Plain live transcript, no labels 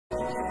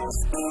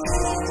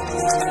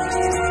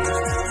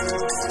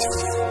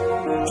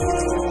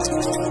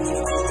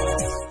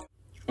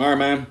Alright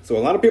man, so a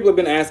lot of people have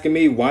been asking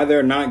me why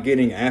they're not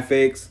getting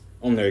Affix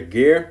on their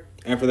gear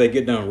after they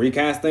get done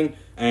recasting,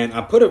 and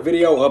I put a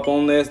video up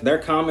on this. They're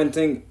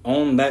commenting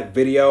on that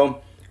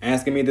video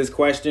asking me this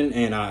question,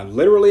 and I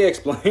literally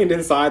explained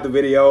inside the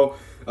video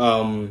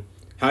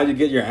how you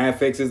get your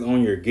affixes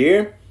on your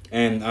gear.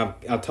 And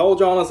I told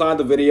y'all inside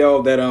the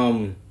video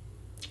that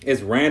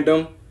it's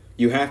random.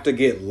 You have to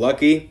get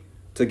lucky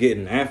to get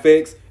an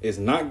affix. It's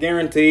not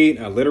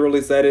guaranteed. I literally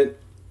said it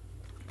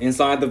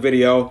inside the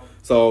video.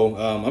 So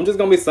I'm just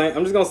gonna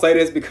say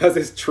this because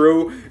it's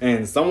true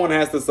and someone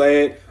has to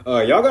say it.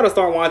 Y'all gotta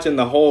start watching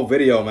the whole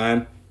video,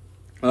 man.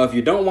 If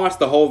you don't watch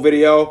the whole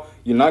video,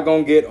 you're not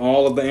gonna get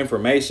all of the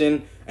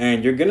information,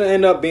 and you're gonna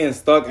end up being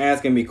stuck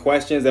asking me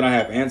questions that I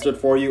have answered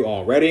for you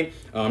already.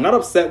 I'm not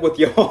upset with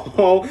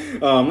y'all.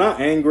 I'm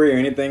not angry or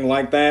anything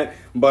like that.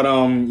 But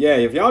yeah,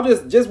 if y'all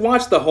just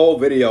watch the whole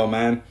video,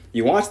 man.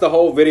 You watch the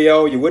whole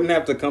video, you wouldn't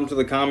have to come to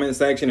the comment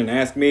section and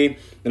ask me.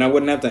 Then I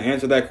wouldn't have to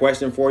answer that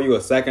question for you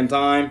a second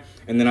time.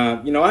 And then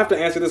I have to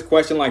answer this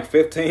question like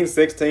 15,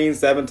 16,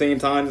 17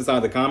 times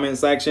inside the comment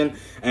section.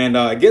 And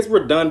it gets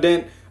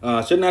redundant.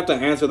 Shouldn't have to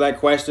answer that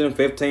question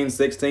 15,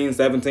 16,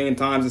 17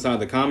 times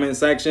inside the comment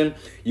section.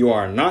 You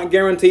are not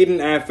guaranteed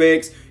an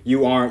affix.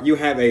 You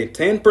have a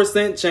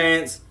 10%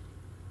 chance.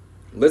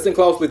 Listen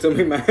closely to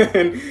me,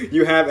 man.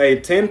 You have a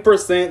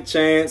 10%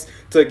 chance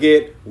to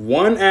get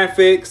one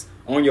affix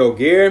on your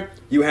gear.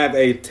 You have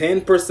a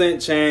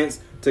 10% chance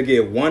to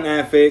get one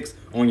affix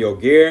on your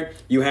gear.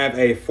 You have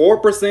a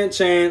 4%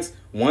 chance.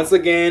 Once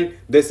again,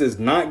 this is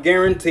not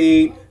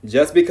guaranteed.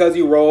 Just because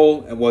you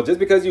just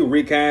because you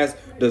recast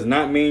does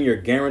not mean you're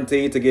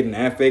guaranteed to get an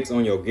affix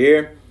on your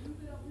gear.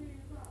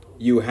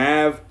 You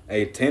have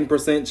a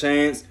 10%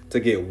 chance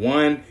to get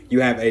one. You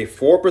have a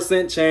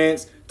 4%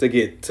 chance to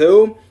get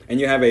two. And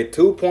you have a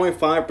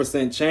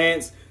 2.5%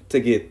 chance to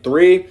get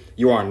three.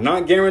 You are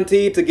not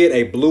guaranteed to get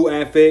a blue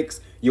affix.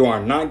 You are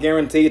not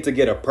guaranteed to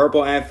get a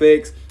purple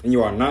affix. And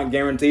you are not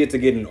guaranteed to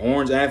get an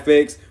orange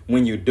affix.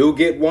 When you do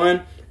get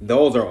one,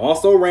 those are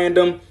also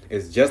random.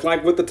 It's just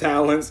like with the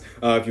talents.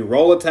 If you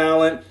roll a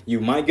talent,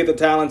 you might get the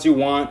talent you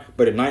want,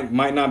 but it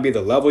might not be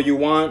the level you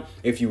want.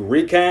 If you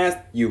recast,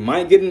 you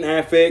might get an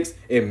affix.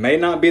 It may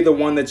not be the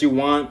one that you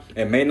want.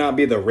 It may not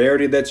be the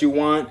rarity that you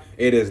want.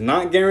 It is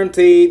not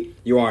guaranteed.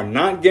 You are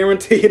not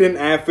guaranteed an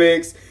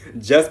affix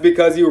just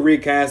because you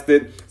recast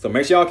it. So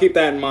make sure y'all keep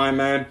that in mind,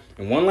 man.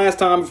 And one last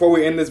time before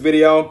we end this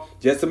video,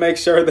 just to make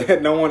sure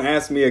that no one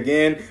asks me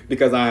again,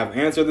 because I have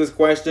answered this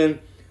question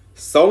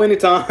so many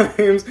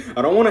times,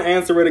 I don't want to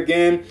answer it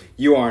again.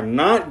 You are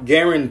not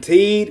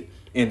guaranteed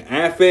an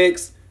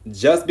affix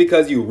just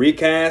because you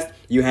recast.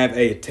 You have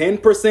a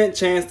 10%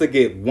 chance to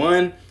get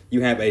one.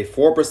 You have a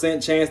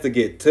 4% chance to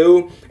get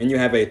two. And you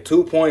have a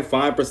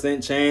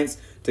 2.5% chance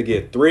to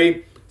get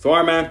three. So, all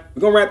right, man,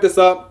 we're going to wrap this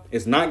up.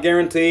 It's not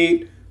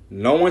guaranteed.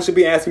 No one should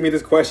be asking me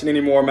this question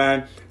anymore,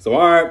 man. So,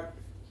 all right.